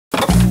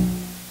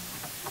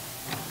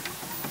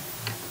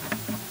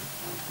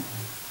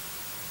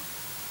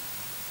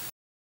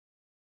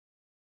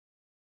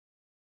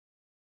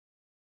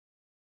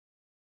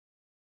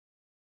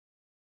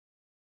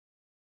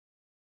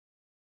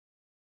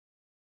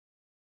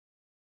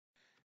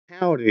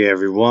Howdy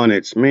everyone,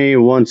 it's me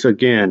once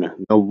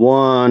again, the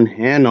one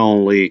and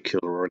only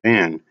Killer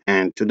Dan.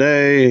 And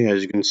today,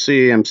 as you can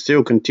see, I'm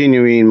still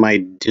continuing my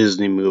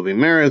Disney movie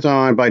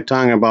marathon by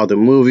talking about the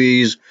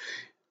movies,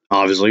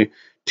 obviously,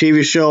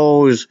 TV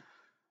shows,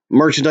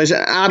 merchandise,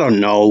 I don't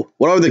know,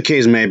 whatever the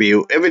case may be.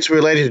 If it's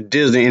related to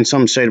Disney in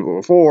some shape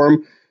or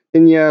form,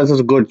 then yeah,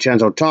 there's a good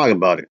chance I'll talk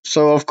about it.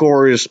 So, of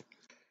course,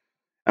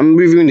 I'm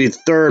reviewing the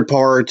third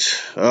part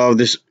of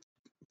this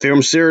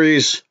film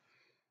series,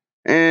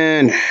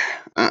 and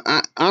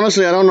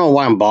honestly, I don't know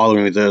why I'm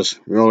bothering with this,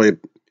 really.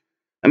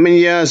 I mean,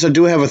 yes, I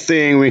do have a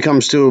thing when it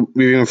comes to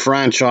reviewing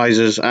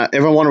franchises.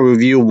 If I want to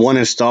review one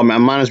installment,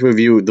 I might as well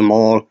review them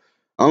all.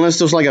 Unless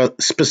there's like a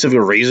specific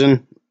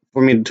reason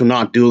for me to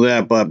not do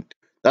that, but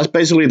that's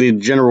basically the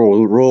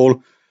general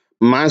rule.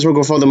 Might as well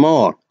go for them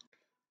all.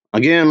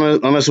 Again,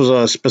 unless there's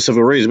a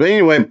specific reason. But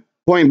anyway,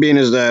 point being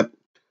is that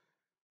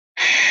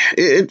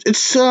it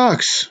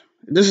sucks.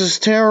 This is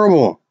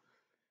terrible.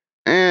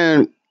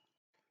 And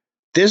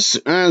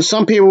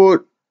some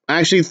people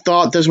actually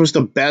thought this was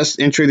the best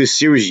entry of the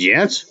series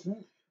yet.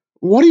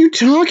 What are you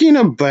talking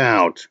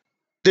about?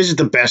 This is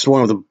the best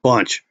one of the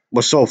bunch.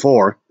 Was so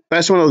far.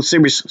 Best one of the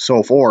series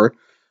so far.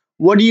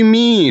 What do you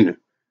mean?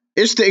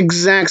 It's the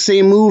exact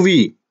same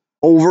movie.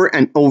 Over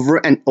and over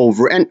and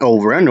over and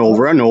over and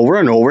over and over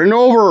and over and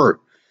over.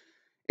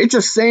 It's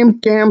the same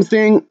damn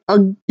thing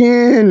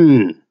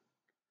again.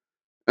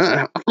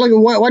 Like,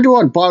 why do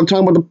I bother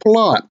talking about the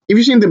plot? If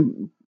you've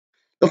seen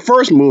the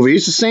first movie,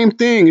 it's the same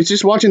thing. It's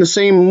just watching the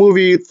same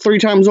movie 3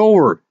 times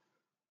over.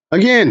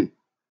 Again.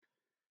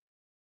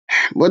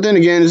 But then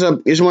again,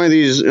 it's one of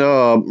these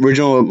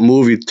original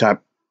movie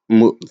type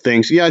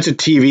things. Yeah, it's a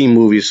TV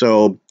movie,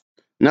 so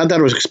not that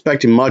I was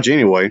expecting much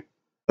anyway.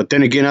 But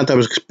then again, not that I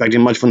was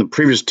expecting much from the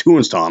previous 2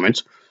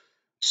 installments.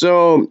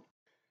 So,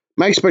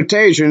 my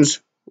expectations,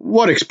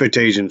 what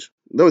expectations?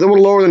 They were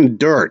lower than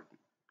dirt.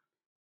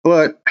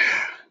 But,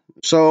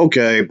 so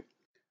okay.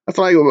 I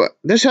feel like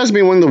this has to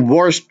be one of the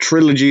worst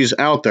trilogies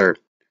out there.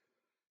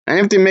 And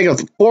if they make a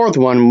 4th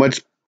one,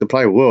 which they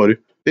probably would,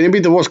 then it'd be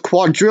the worst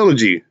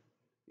quadrilogy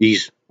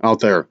out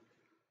there.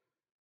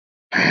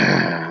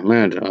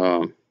 Man,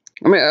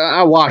 I mean,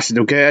 I watched it,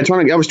 okay?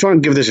 I was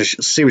trying to give this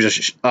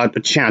series a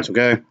chance,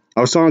 okay? I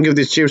was trying to give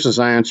this series a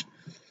chance.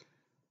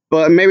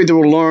 But maybe they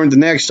will learn the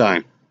next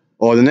time.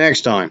 Or the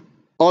next time.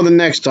 Or the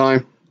next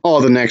time.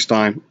 Or the next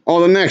time. Or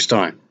the next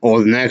time.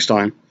 Or the next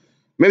time.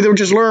 Maybe they'll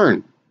just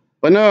learn.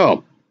 But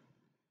no.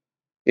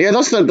 Yeah,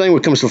 that's the thing when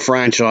it comes to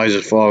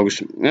franchises,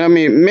 folks. I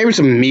mean, maybe it's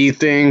a me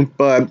thing,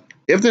 but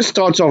if this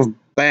starts off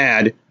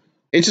bad,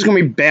 it's just going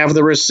to be bad for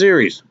the rest of the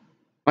series.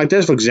 Like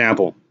this, for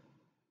example.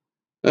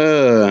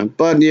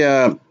 But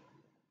yeah,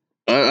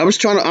 I'm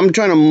trying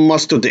to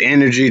muster the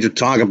energy to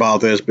talk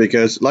about this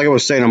because, like I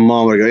was saying a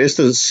moment ago, it's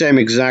the same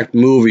exact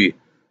movie.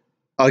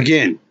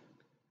 Again.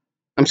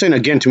 I'm saying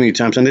again too many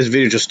times, and this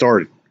video just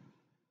started.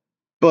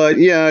 But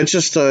yeah, it's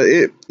just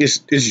it's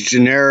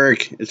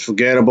generic. It's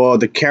forgettable.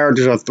 The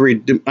characters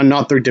are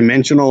not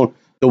 3-dimensional.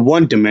 They're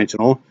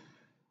 1-dimensional.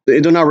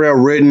 They're not well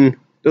written.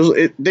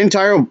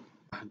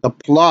 The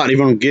plot,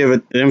 even give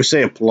it. Let me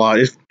say a plot.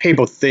 It's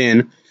paper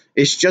thin.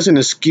 It's just an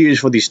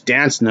excuse for these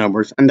dance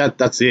numbers, and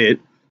that's it.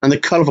 And the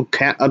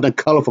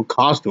colorful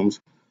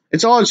costumes.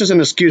 It's just an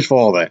excuse for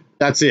all that.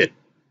 That's it.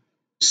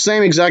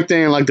 Same exact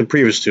thing like the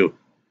previous 2.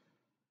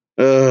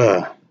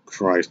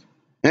 Christ.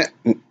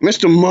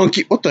 Mr.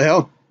 Monkey, what the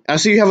hell? I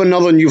see you have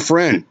another new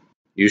friend.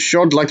 You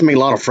sure like to make a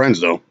lot of friends,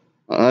 though.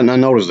 I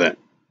noticed that.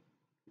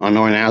 I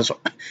know an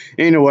asshole.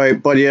 Anyway,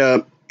 but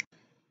yeah.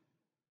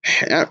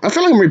 I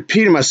feel like I'm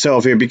repeating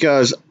myself here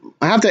because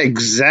I have the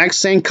exact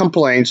same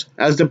complaints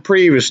as the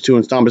previous 2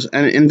 installments.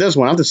 And in this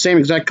one, I have the same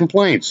exact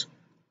complaints.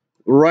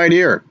 Right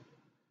here.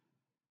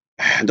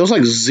 There's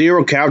like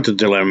 0 character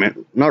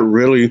development. Not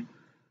really.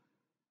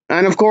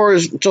 And of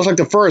course, just like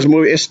the first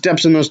movie, it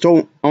steps on its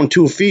on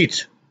 2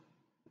 feet.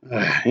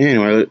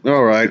 Anyway,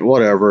 alright,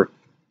 whatever.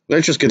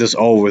 Let's just get this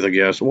over with, I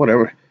guess.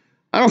 Whatever.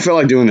 I don't feel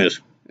like doing this.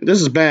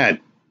 This is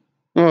bad.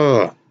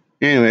 Anyway,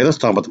 let's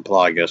talk about the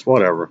plot, I guess.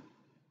 Whatever.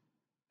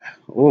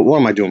 What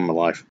am I doing in my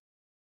life?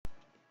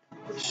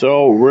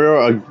 So,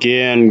 we're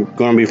again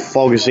going to be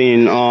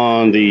focusing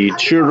on the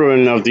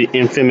children of the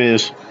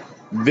infamous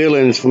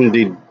villains from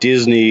the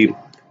Disney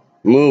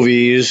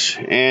movies.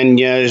 And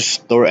yes,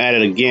 they're at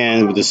it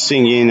again with the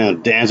singing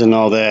and dancing and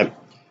all that.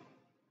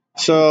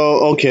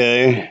 So,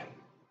 okay.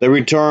 They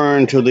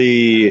return to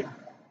the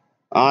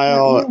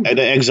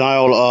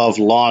exile of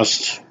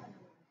Lost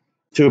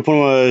to pretty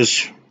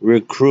much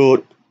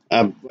recruit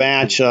a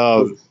batch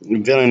of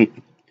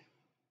villain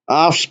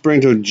offspring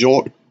to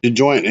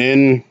join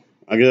in,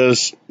 I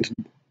guess,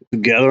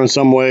 together in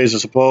some ways, I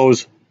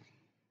suppose.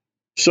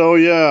 So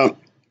yeah,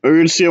 we're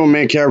going to see our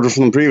main character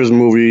from the previous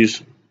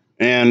movies,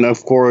 and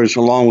of course,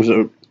 along with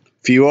a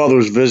few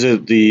others,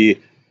 visit the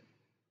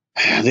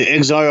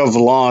exile of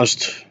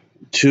Lost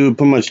to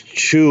pretty much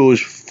choose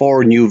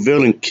 4 new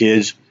villain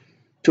kids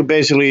to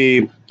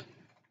basically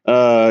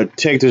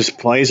take this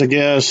place, I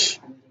guess.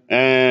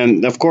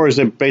 And of course,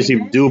 they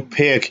basically do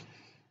pick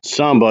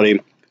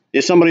somebody.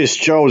 if somebody is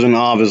chosen,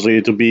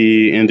 obviously, to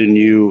be in the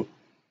new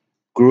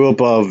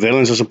group of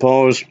villains, I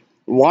suppose.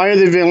 Why are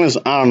they villains?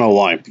 I don't know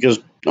why. Because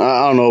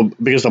I don't know.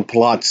 Because the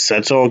plot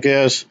said so, I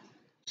guess.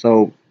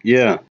 So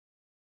yeah.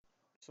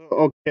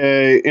 So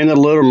okay, in the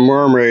Little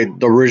Mermaid,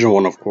 the original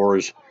one, of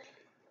course.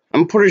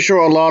 I'm pretty sure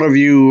a lot of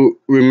you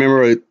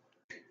remember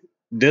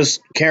this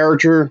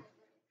character.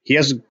 He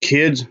has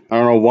kids. I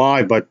don't know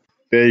why, but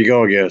there you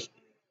go, I guess.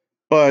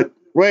 But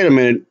wait a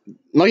minute.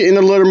 Like in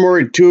the Little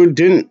Mermaid 2,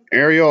 didn't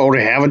Ariel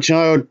already have a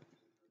child?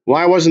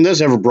 Why wasn't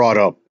this ever brought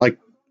up? Like,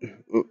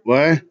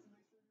 what?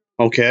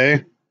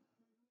 Okay.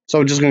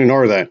 So just gonna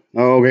ignore that.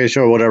 Oh, okay,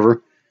 sure,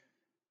 whatever.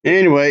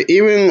 Anyway,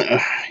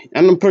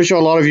 I'm pretty sure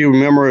a lot of you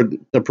remember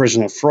the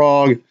Prisoner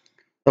Frog.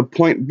 The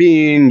point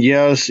being,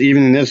 yes,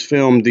 even in this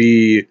film,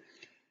 the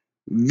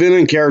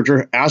villain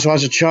character also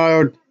has a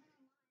child.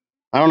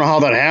 I don't know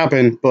how that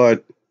happened,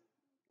 but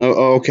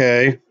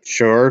okay,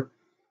 sure.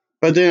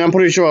 But then I'm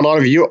pretty sure a lot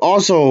of you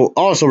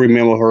also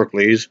remember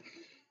Hercules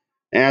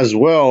as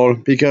well,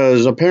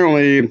 because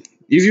apparently,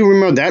 if you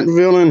remember that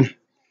villain,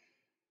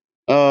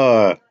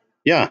 uh,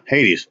 yeah,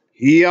 Hades.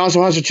 He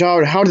also has a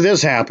child. How did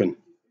this happen?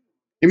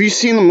 If you've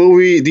seen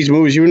these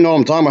movies, you know what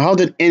I'm talking about. How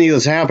did any of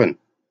this happen?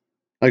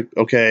 Like,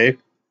 okay,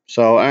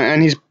 so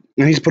and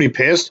he's pretty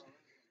pissed.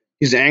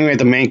 He's angry at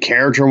the main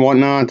character and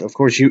whatnot. Of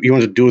course, he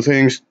wants to do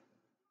things.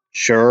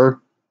 Sure,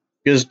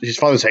 because his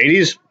father's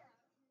Hades,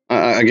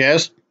 I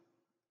guess.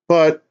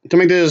 But to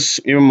make this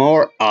even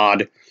more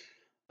odd,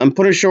 I'm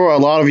pretty sure a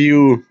lot of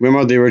you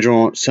remember the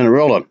original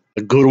Cinderella,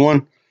 the good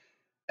one.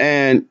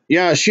 And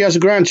yeah, she has a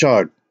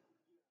grandchild.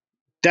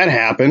 That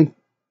happened.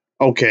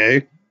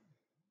 Okay.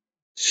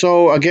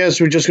 So I guess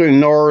we're just going to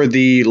ignore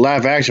the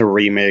live action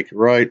remake,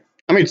 right?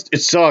 I mean,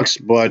 it sucks,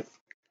 but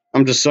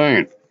I'm just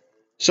saying.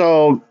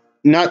 So,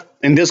 not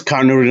in this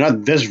continuity,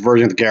 not this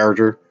version of the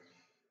character,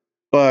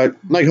 but,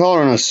 like, hold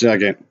on a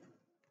second.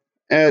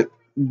 Uh,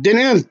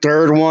 didn't in the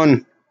third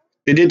one,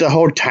 they did the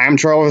whole time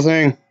travel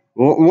thing?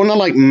 Wouldn't it,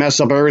 like, mess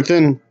up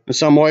everything in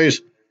some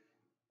ways?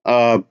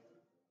 Uh,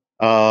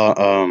 uh,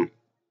 um,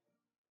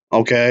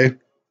 okay.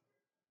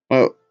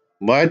 Well,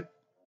 what?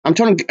 I'm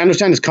trying to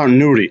understand this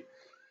continuity.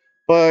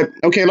 But,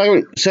 okay, like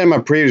I said in my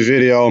previous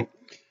video,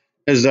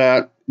 is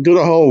that do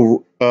the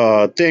whole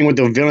thing with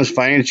the villains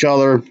fighting each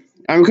other.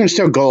 And we can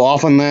still go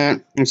off on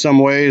that in some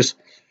ways.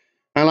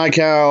 I like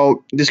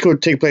how this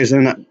could take place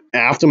in the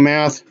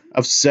aftermath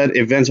of said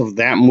events of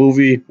that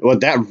movie, or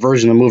that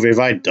version of the movie if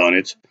I'd done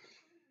it.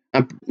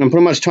 I'm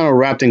pretty much trying to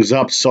wrap things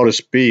up, so to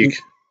speak.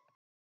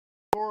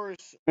 Of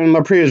course, in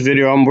my previous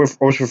video, I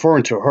was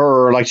referring to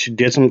her like she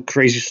did some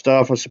crazy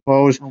stuff, I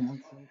suppose.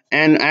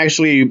 And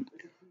actually,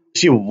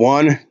 she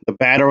won the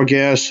battle, I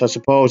guess, I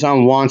suppose. I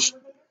want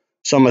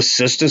some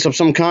assistance of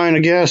some kind, I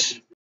guess.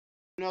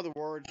 In other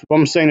words, what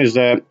I'm saying is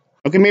that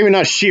okay, maybe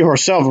not she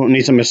herself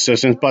needs some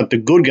assistance, but the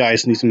good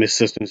guys need some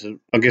assistance.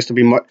 I guess to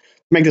be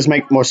make this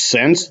make more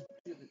sense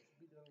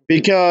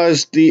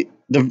because the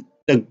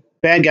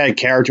bad guy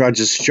character I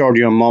just showed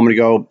you a moment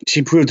ago,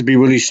 she proved to be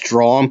really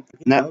strong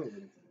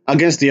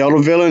against the other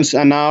villains,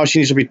 and now she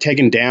needs to be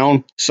taken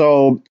down.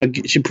 So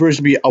she proves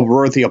to be a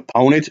worthy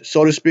opponent,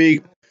 so to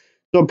speak.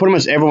 So pretty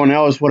much everyone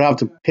else would have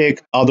to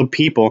pick other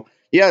people.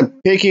 Yeah,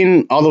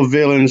 picking other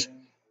villains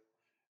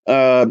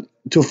uh,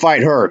 to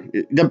fight her.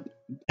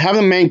 Have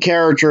the main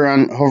character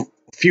and her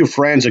few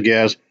friends, I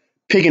guess,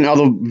 picking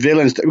other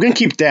villains. We're gonna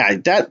keep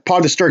that. That part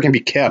of the story can be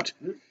kept,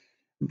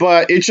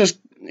 but it's just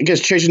I guess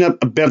changing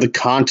up a bit of the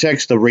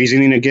context, the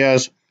reasoning, I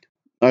guess.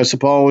 I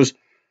suppose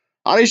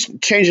at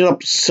least change it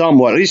up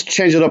somewhat. At least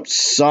change it up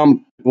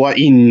somewhat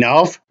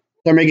enough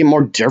to make it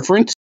more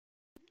different.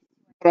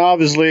 But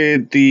obviously,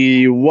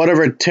 the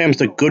whatever attempts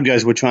the good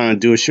guys were trying to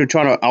do, she was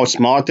trying to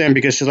outsmart them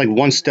because she's like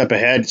one step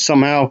ahead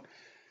somehow.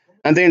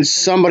 And then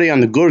somebody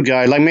on the good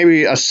guy, like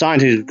maybe a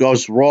scientist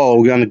goes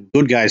rogue on the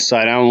good guy's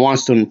side and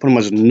wants to pretty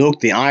much nuke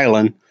the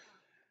island.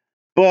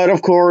 But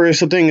of course,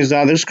 the thing is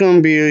that there's going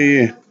to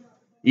be,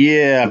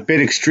 yeah, a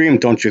bit extreme,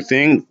 don't you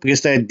think?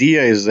 Because the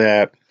idea is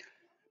that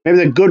maybe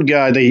the good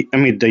guy,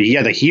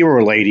 the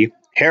hero lady,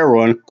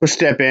 heroine, could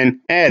step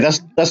in. Hey,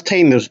 that's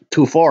taking this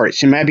too far.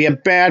 She might be a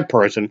bad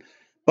person,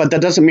 but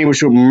that doesn't mean we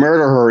should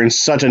murder her in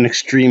such an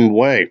extreme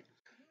way.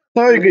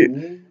 So you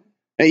could,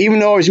 even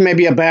though she may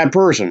be a bad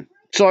person.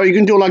 So you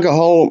can do like a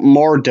whole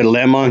more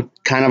dilemma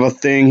kind of a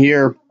thing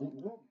here.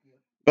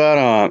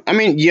 But I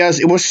mean,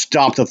 yes, it will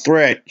stop the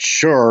threat,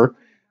 sure.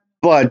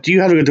 But do you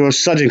have to go to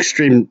such an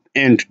extreme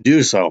end to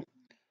do so?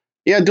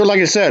 Yeah, do like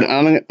I said,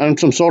 on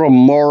some sort of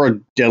moral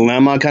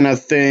dilemma kind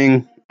of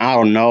thing. I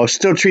don't know.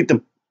 Still treat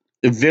the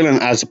villain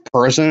as a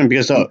person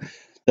because the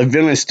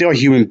villain is still a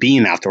human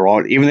being after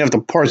all, even if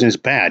the person is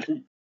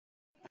bad.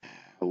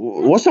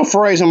 What's the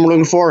phrase I'm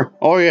looking for?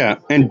 Oh yeah,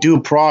 in due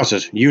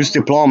process, use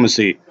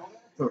diplomacy.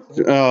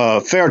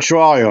 Fair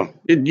trial,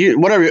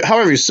 whatever,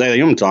 however you say that,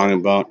 you know what I'm talking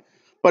about.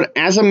 But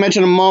as I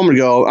mentioned a moment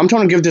ago, I'm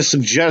trying to give this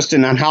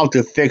suggestion on how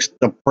to fix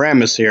the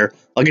premise here,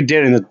 like I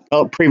did in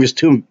the previous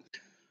two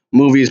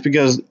movies,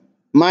 because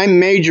my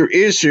major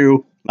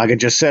issue, like I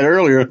just said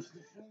earlier,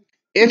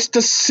 it's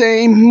the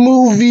same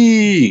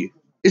movie.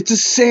 It's the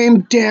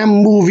same damn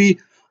movie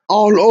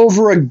all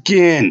over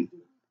again.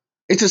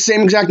 It's the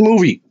same exact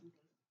movie.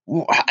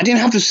 I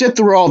didn't have to sit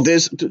through all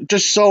this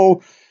just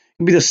so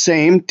it'd be the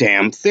same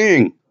damn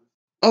thing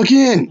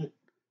again.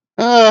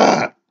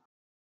 I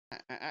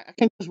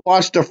can just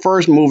watch the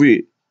first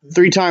movie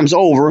 3 times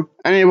over,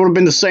 and it would have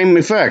been the same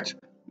effect.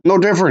 No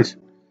difference.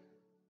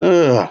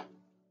 Ugh,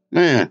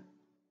 man,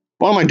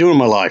 what am I doing in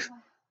my life?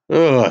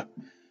 Ugh.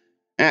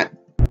 And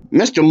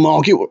Mr.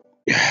 Monk,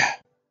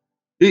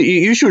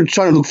 you should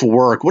try to look for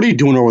work. What are you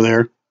doing over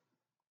there?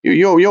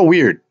 You're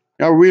weird.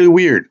 You're really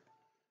weird.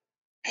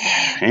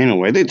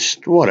 Anyway, it's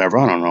whatever.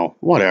 I don't know.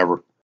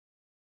 Whatever.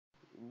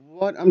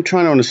 What I'm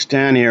trying to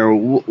understand here,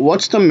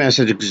 what's the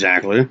message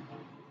exactly?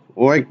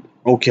 Like,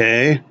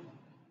 okay.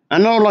 I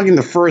know, like in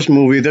the first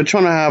movie, they're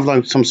trying to have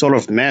like some sort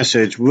of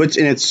message, which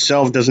in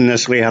itself doesn't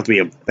necessarily have to be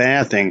a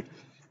bad thing.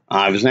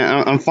 Obviously,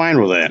 I'm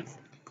fine with that.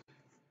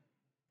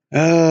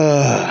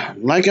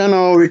 Like I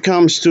know it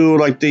comes to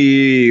like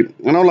I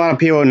know a lot of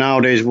people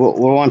nowadays will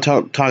want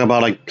to talk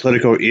about like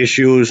political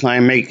issues,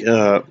 like make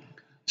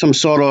some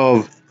sort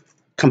of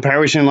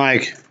comparison,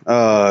 like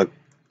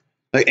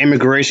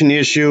immigration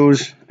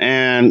issues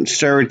and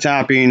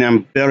stereotyping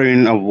and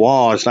building a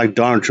wall. It's like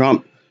Donald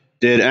Trump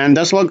did, and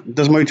that's what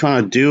this movie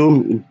trying to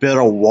do: build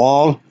a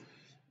wall,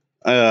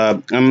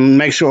 and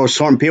make sure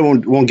certain people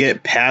won't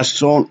get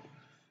past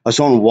a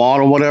certain wall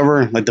or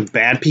whatever. Like the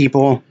bad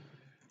people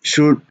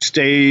should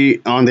stay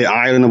on the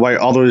island while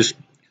others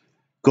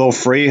go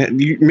free.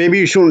 Maybe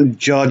you shouldn't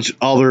judge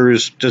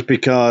others just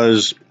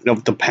because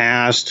of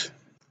past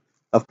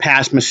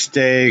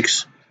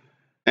mistakes,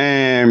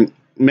 and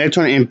maybe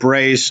try to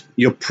embrace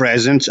your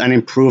presence and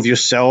improve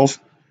yourself.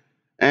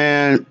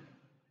 And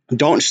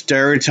don't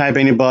stereotype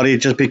anybody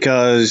just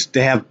because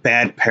they have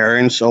bad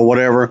parents or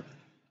whatever.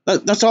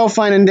 That's all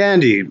fine and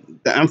dandy.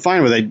 I'm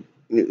fine with it.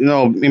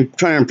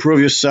 Trying to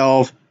improve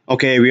yourself.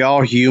 Okay, we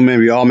all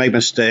human. We all make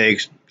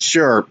mistakes.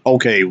 Sure.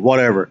 Okay,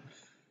 whatever.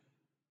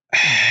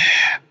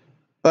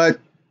 But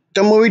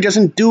the movie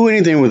doesn't do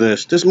anything with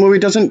this. This movie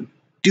doesn't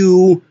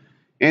do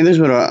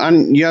anything with it.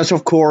 And yes,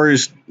 of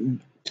course,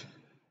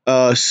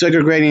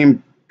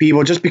 segregating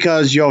people just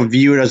because you're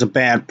viewed as a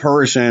bad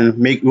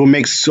person will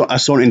make a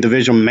certain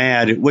individual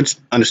mad, which is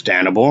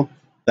understandable.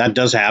 That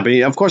does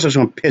happen. Of course, it's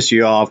going to piss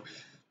you off.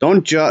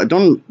 Don't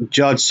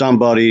judge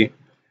somebody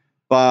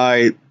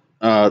by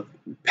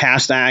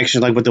past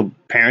actions, like what the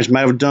parents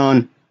might have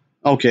done.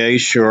 Okay,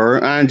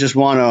 sure. I just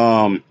want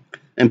to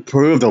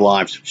improve their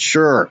lives.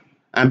 Sure,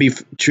 and be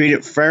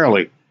treated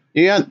fairly.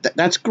 Yeah,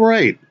 that's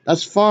great.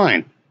 That's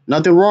fine.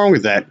 Nothing wrong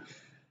with that.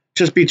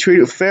 Just be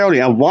treated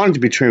fairly. I wanted to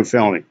be treated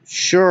fairly.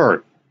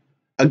 Sure.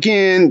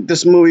 Again,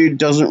 this movie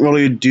doesn't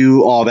really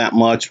do all that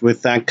much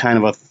with that kind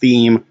of a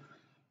theme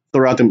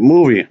throughout the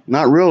movie.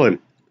 Not really.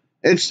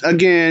 It's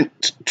again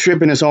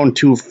tripping its own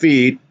 2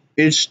 feet.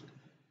 It's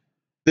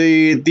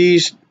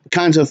these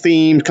kinds of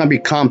themes can be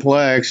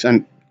complex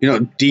and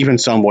deep in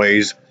some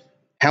ways.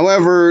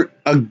 However,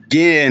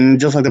 again,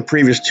 just like the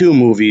previous 2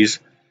 movies,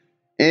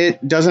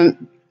 it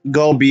doesn't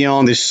go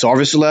beyond the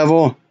surface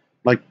level,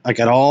 like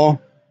at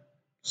all.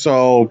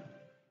 So,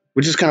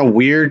 which is kind of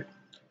weird.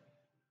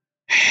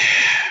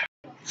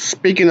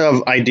 Speaking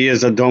of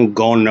ideas that don't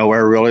go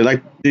nowhere, really,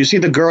 like, do you see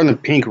the girl in the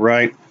pink,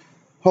 right?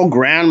 Her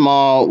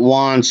grandma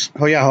wants,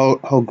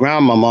 her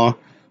grandmama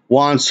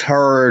wants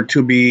her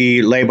to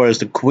be labeled as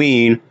the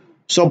queen,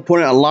 so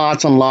putting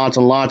lots and lots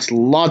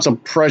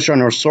of pressure on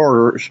her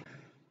shoulders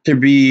to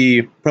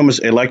be pretty much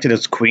elected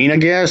as queen, I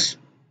guess,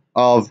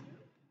 of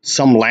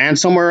some land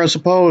somewhere, I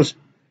suppose.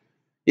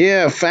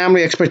 Yeah,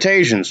 family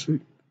expectations.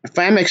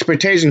 Family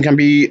expectation can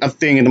be a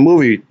thing in the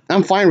movie.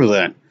 I'm fine with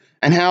that.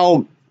 And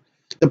how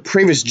the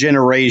previous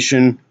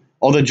generation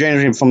or the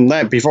generation from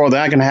that before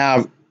that can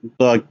have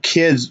the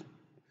kids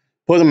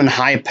put them in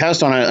high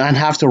pedestal and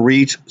have to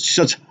reach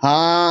such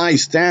high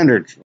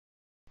standards.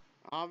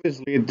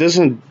 Obviously, this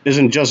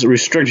isn't just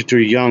restricted to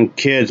young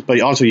kids, but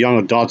also young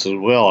adults as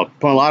well.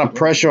 Put a lot of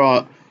pressure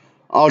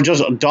on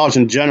just adults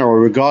in general,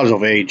 regardless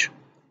of age.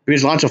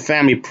 Because lots of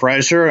family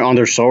pressure on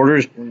their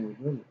shoulders.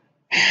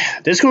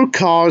 This could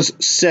cause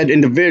said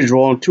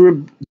individual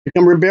to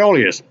become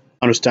rebellious,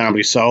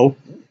 understandably so.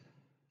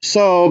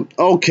 So,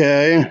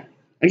 okay.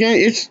 Again,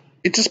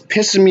 it just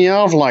pisses me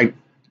off. Like,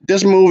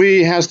 this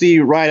movie has the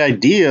right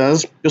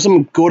ideas. There's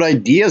some good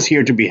ideas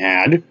here to be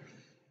had,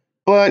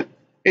 but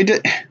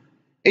it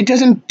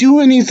doesn't do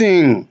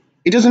anything.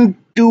 It doesn't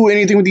do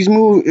anything with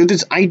with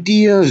these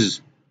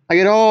ideas, like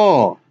at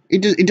all.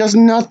 It does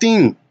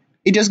nothing.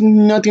 It does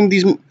nothing with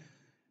these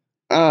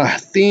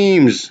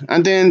themes.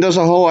 And then there's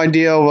a whole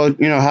idea of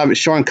having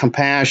showing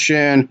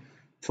compassion,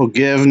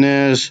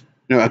 forgiveness,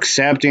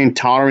 accepting,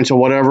 tolerance, or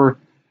whatever.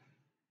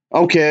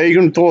 Okay, you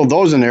can throw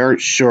those in there,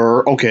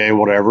 sure, okay,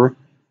 whatever.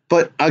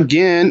 But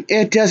again,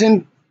 it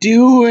doesn't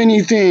do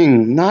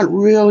anything. Not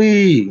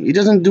really. It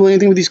doesn't do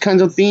anything with these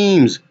kinds of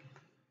themes.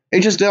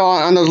 It's just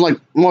on those like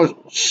more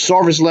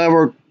surface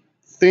level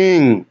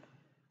thing,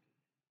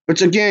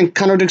 which again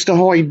contradicts the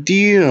whole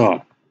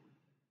idea.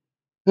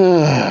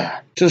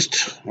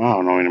 Just I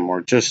don't know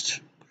anymore.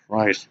 Just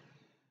Christ.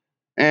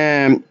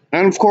 And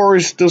of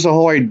course, there's a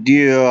whole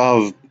idea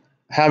of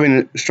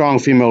having strong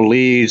female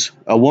leads.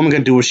 A woman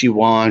can do what she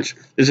wants.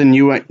 There's a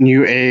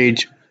new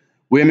age.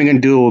 Women can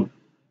do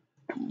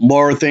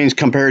more things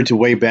compared to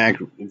way back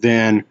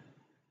then.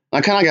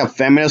 I kind of got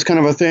feminist kind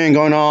of a thing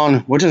going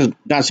on, which is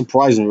not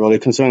surprising really,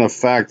 considering the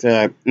fact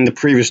that in the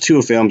previous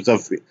two films, there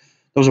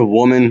was a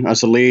woman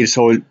as the lead.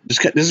 So this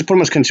is pretty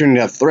much continuing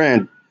that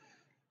thread.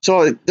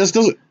 So this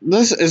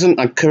isn't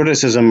a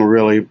criticism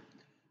really,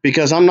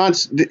 because I'm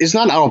not. It's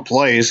not out of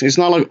place. It's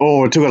not like,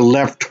 oh, it took a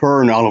left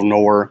turn out of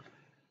nowhere.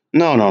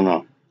 No, no,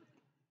 no.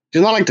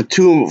 It's not like the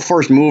two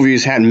first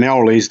movies had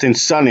male leads, then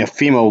suddenly a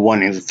female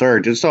one in the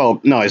third.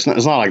 So no, it's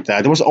not like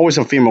that. There was always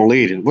a female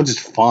lead, which is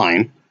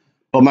fine.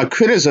 But my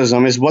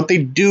criticism is what they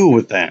do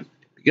with that,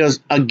 because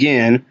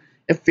again,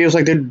 it feels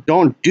like they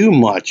don't do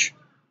much.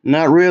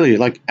 Not really.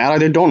 Like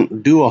they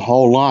don't do a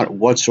whole lot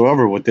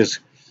whatsoever with this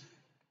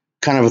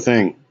kind of a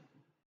thing.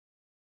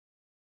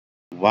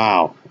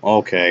 Wow.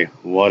 Okay.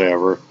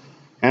 Whatever.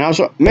 And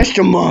also,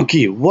 Mr.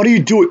 Monkey, what are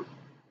you doing?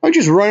 You're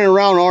just running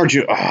around, aren't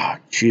you? Ah,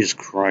 Jesus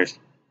Christ.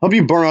 Hope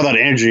you burn all that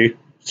energy.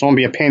 So won't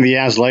be a pain in the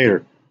ass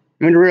later.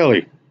 I mean,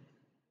 really.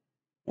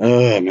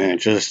 Man,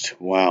 just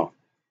wow.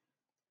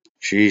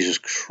 Jesus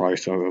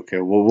Christ. Okay,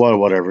 well,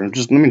 whatever.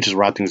 Let me just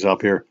wrap things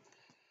up here.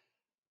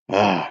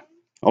 I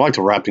like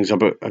to wrap things up,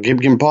 but I keep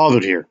getting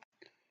bothered here.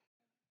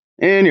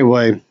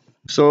 Anyway,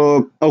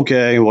 so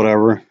okay,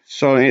 whatever.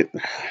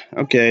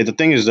 Okay. The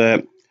thing is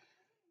that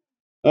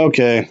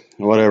okay,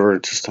 whatever.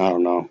 Just I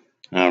don't know.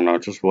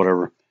 Just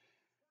whatever.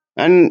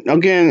 And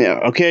again,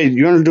 okay,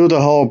 you're gonna do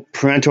the whole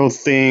parental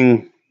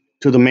thing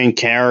to the main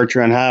character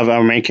and have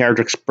our main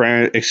character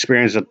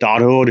experience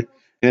adulthood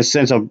in a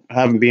sense of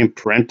having been a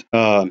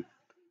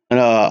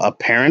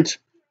parent.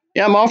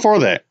 Yeah, I'm all for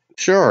that.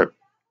 Sure.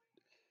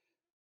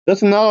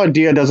 That's another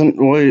idea doesn't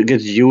really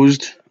get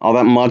used all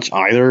that much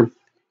either.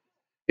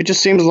 It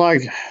just seems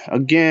like,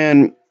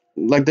 again,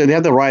 like they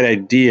have the right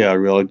idea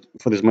really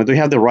for this movie. They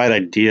have the right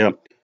idea.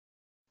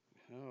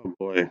 Oh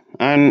boy.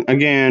 And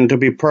again, to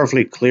be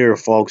perfectly clear,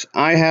 folks,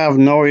 I have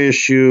no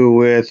issue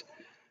with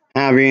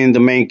having the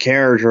main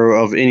character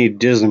of any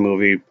Disney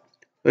movie,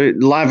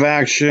 live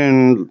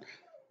action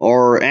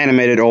or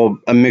animated or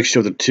a mixture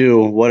of the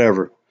two,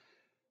 whatever.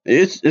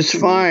 It's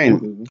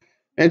fine.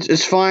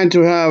 It's fine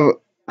to have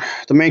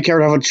the main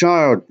character have a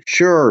child.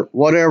 Sure,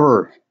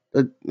 whatever.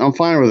 I'm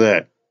fine with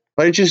that.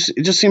 But it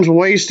just seems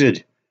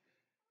wasted.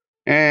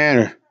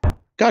 And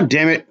god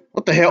damn it,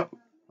 what the hell?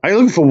 Are you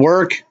looking for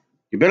work?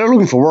 You better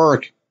looking for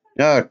work.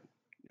 Yeah,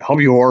 I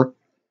hope you are.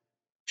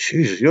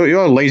 Jesus,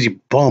 you're a lazy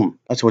bum.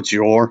 That's what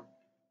you are.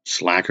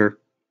 Slacker.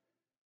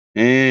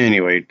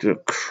 Anyway,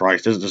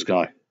 Christ, this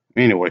guy.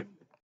 Anyway.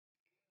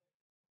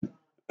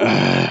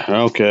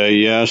 Okay,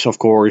 yes, of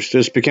course.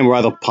 This became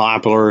rather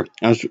popular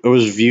as it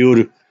was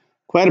viewed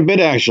quite a bit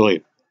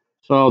actually.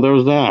 So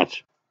there's that.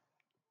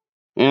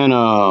 And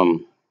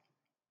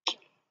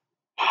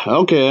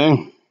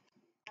okay.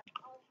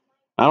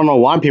 I don't know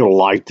why people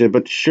liked it,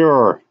 but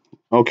sure.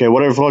 Okay,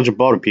 whatever floats your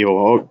boat,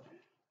 people.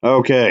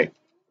 Okay,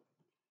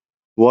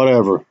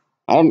 whatever.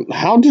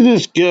 How did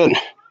this get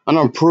an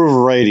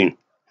approval rating?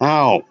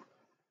 How?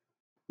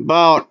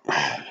 About,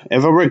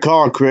 if I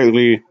recall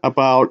correctly,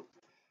 about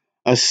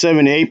a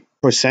 78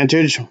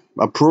 percentage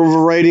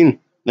approval rating.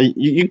 Like,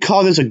 you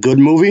call this a good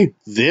movie?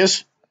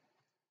 This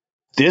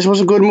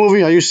was a good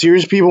movie? Are you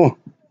serious, people?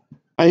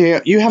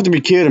 You have to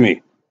be kidding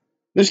me.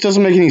 This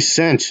doesn't make any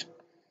sense.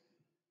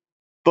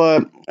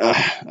 But,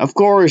 of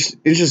course,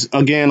 it's just,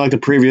 again, like the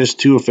previous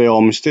two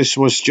films, this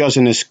was just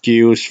an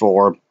excuse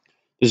for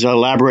these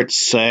elaborate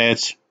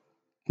sets,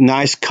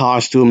 nice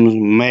costumes,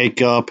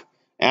 makeup,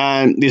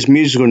 and these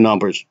musical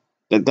numbers.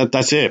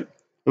 That's it.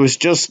 It was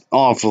just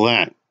all for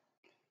that.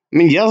 I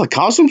mean, yeah, the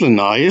costumes are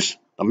nice.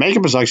 The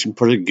makeup is actually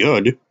pretty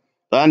good.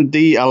 And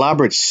the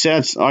elaborate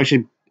sets are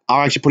actually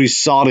pretty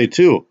solid,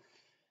 too.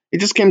 It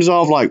just comes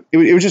off like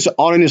it was just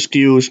all an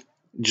excuse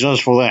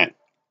just for that.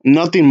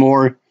 Nothing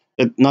more,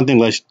 nothing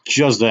less,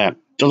 just that.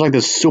 Just like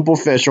the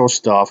superficial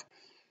stuff.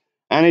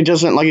 And it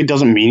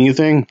doesn't mean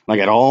anything,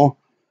 like at all.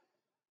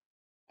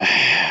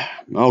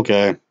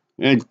 Okay.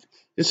 It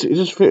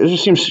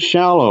just seems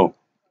shallow.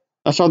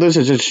 That's all this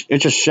is.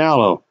 It's just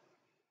shallow.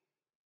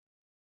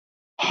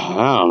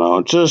 I don't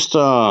know. Just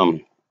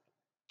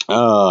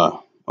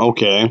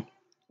okay.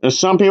 And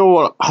some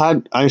people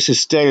had actually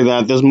stated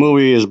that this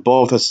movie is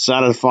both a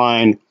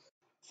satisfying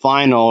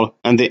final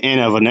and the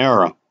end of an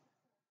era.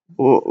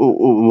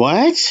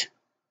 What?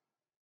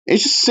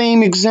 It's the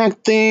same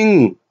exact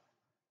thing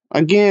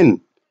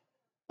again.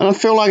 And I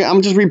feel like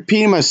I'm just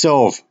repeating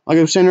myself. Like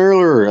I was saying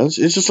earlier, it's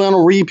just on a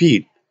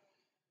repeat.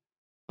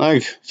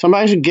 Like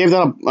somebody actually gave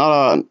that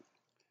a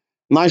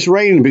nice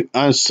rating.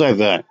 I said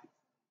that,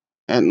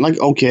 and like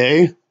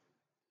okay,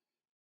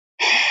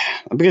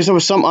 because there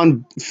was some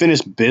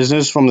unfinished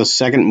business from the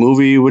second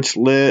movie which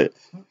lit,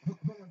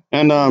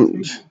 and I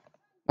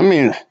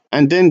mean,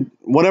 and then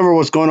whatever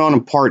was going on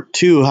in part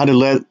two had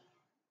to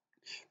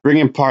bring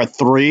in part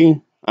three,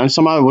 and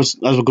somehow it was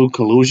as a good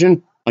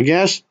conclusion, I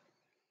guess.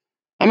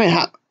 I mean,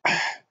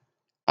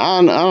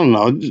 I don't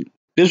know.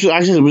 This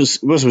actually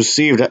was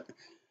received.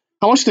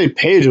 How much did they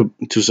pay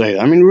to say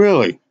that? I mean,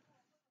 really?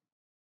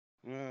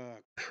 Oh,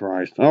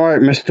 Christ. All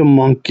right, Mr.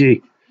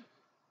 Monkey.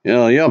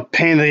 You're a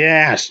pain in the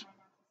ass.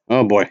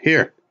 Oh boy,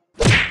 here.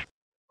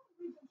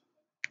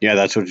 Yeah,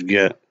 that's what you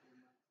get.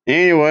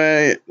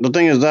 Anyway, the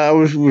thing is that I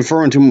was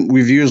referring to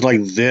reviews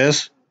like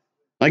this.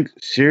 Like,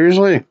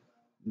 seriously?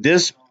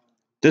 This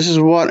this is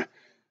what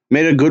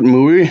made a good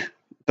movie?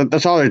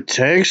 That's all it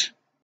takes?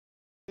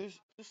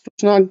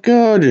 It's not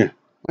good.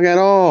 Like at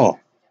all.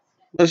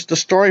 The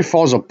story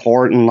falls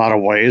apart in a lot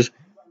of ways.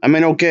 I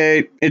mean,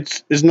 okay,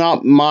 it's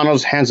not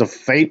Mono's Hands of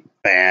Fate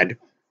bad.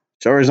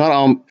 Sure, it's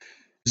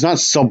not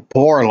so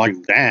poor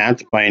like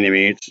that by any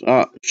means.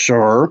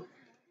 Sure.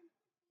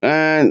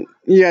 And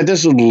yeah,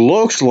 this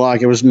looks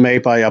like it was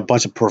made by a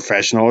bunch of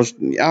professionals.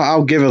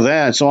 I'll give it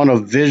that. So on a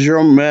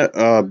visual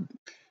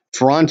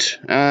front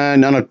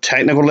and on a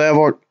technical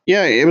level,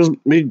 yeah,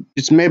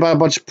 it's made by a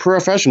bunch of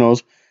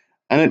professionals,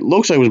 and it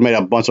looks like it was made by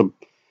a bunch of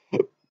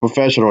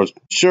professionals.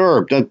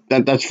 Sure,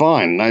 that's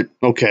fine.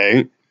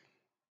 Okay,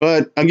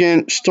 but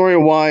again, story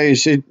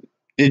wise, it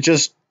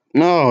just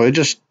no, it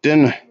just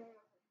didn't.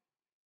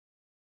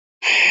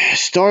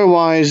 Story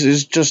wise,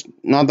 it's just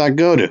not that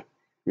good,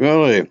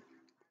 really.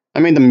 I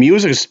mean, the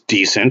music is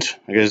decent.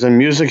 I guess the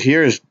music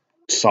here is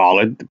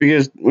solid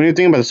because when you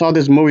think about it, that's all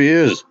this movie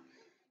is.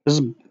 This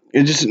is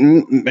it's just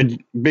a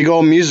big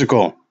old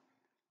musical.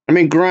 I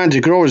mean, granted,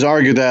 you could always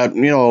argue that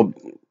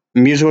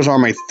musicals are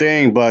my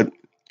thing, but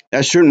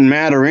that shouldn't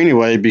matter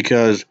anyway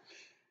because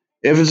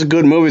if it's a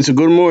good movie, it's a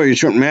good movie. It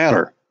shouldn't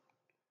matter,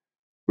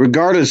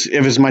 regardless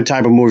if it's my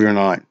type of movie or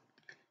not.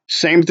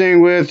 Same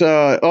thing with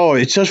oh,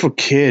 it's just for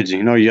kids,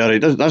 yada.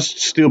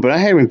 That's stupid. I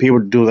hate when people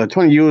do that.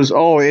 Trying to use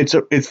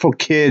it's for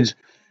kids,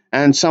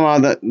 and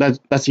somehow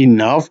that's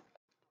enough.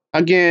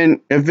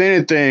 Again, if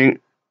anything,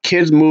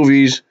 kids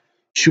movies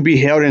should be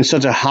held in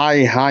such a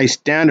high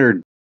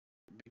standard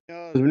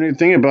because when you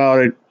think about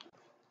it,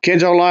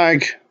 kids are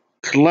like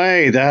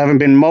clay that haven't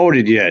been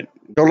molded yet.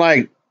 They're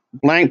like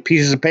blank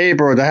pieces of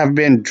paper that haven't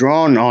been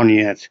drawn on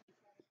yet.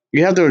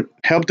 You have to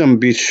help them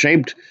be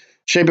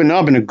shaping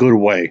up in a good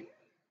way.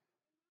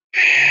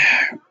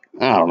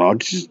 I don't know.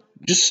 Just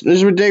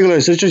it's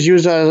ridiculous. It's just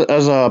used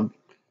as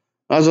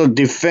a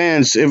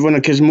defense if when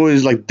a kid's movie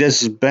is like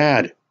this is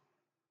bad.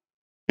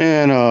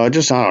 And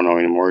just I don't know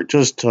anymore.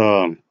 Just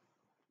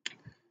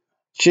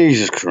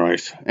Jesus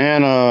Christ.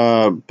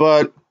 And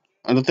but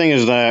the thing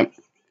is that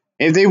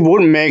if they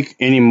wouldn't make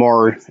any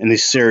more in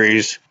this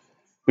series,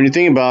 when you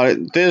think about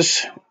it,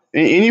 this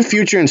in any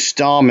future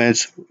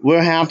installments,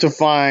 we'll have to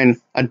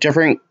find a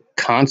different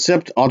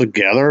concept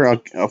altogether,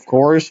 of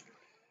course.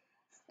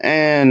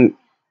 And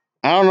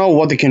I don't know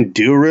what they can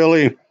do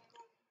really.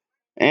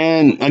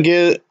 And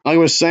again, like I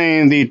was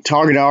saying, the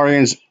target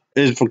audience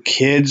is for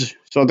kids,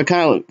 so it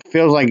kind of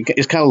feels like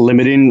it's kind of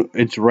limiting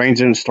its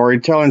range in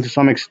storytelling to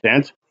some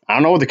extent. I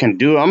don't know what they can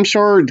do. I'm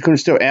sure they can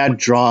still add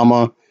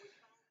drama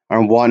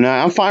and whatnot.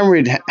 I'm fine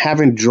with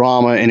having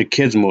drama in a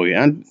kids movie.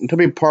 And to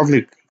be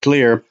perfectly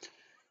clear,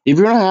 if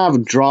you don't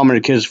have drama in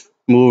a kids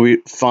movie,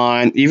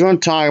 fine. If you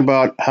don't talk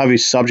about heavy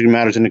subject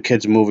matters in a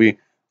kids movie,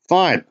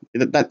 fine.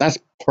 That's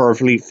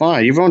perfectly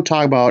fine. If you don't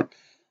talk about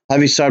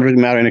heavy subject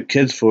matter in a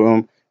kids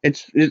film,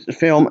 it's a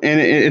film and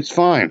it's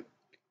fine.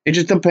 It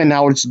just depends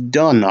how it's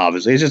done.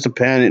 Obviously, it just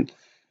depends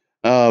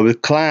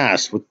with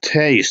class, with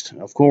taste,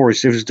 of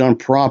course, if it's done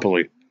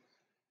properly.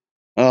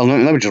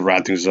 Let me just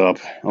wrap things up.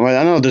 All right,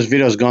 I know this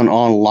video has gone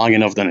on long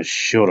enough than it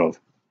should have,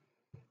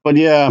 but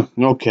yeah,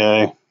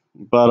 okay.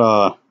 But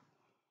I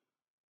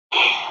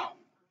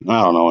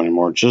don't know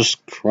anymore.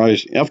 Just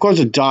Christ. Of course,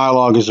 the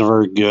dialogue isn't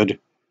very good.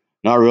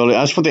 Not really.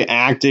 As for the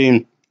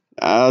acting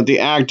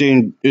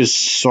is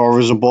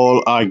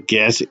serviceable, I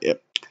guess. If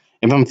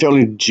I'm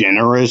feeling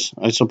generous,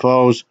 I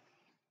suppose.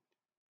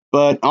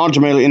 But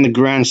ultimately, in the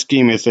grand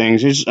scheme of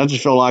things, I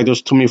just feel like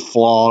there's too many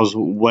flaws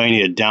weighing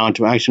it down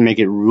to actually make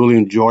it really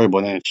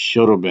enjoyable than it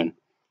should have been.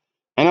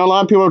 I know a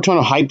lot of people are trying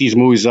to hype these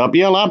movies up.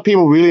 Yeah, a lot of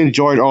people really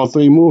enjoyed all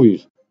three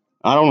movies.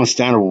 I don't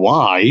understand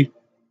why,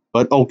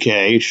 but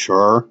okay,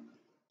 sure.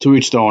 To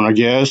each their own, I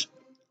guess.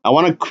 I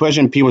want to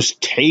question people's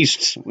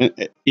tastes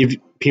if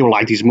people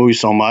like these movies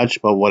so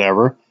much, but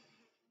whatever.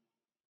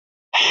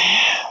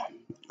 I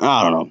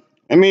don't know.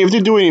 I mean, if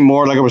they do any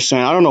more, like I was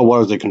saying, I don't know what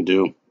else they can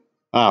do.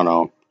 I don't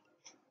know.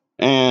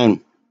 And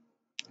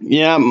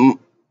yeah,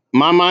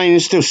 my mind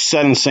is still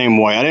set in the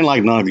same way. I didn't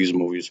like none of these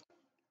movies.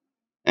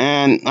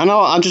 And I know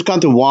I just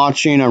got to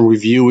watching and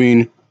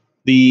reviewing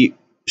the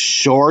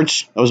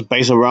shorts that was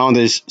based around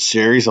this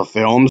series of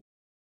films.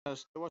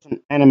 There was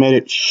an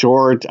animated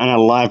short and a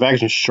live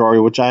action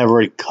short, which I have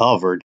already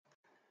covered.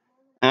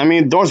 I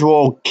mean, those were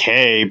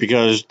okay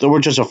because they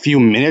were just a few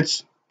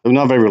minutes. They were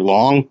not very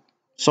long.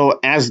 So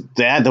as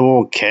that, they were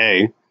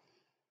okay.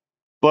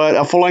 But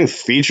a full-length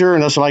feature,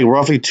 and that's like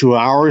roughly 2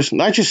 hours,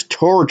 that's just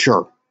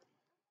torture.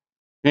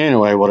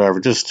 Anyway, whatever.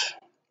 Just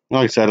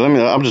like I said,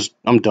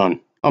 I'm done.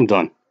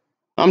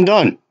 I'm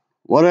done.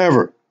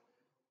 Whatever.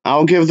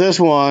 I'll give this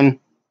one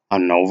a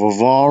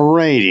Novaval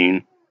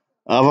rating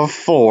of a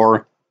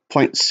 4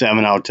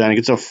 4.7 out of 10. It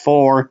gets a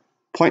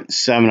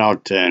 4.7 out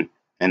of 10.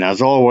 And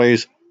as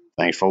always,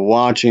 thanks for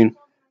watching,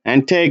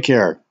 and take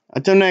care.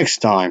 Until next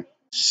time,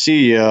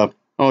 see ya.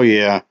 Oh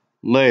yeah,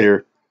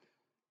 later.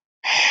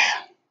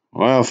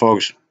 Well,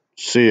 folks,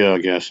 see ya, I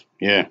guess.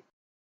 Yeah.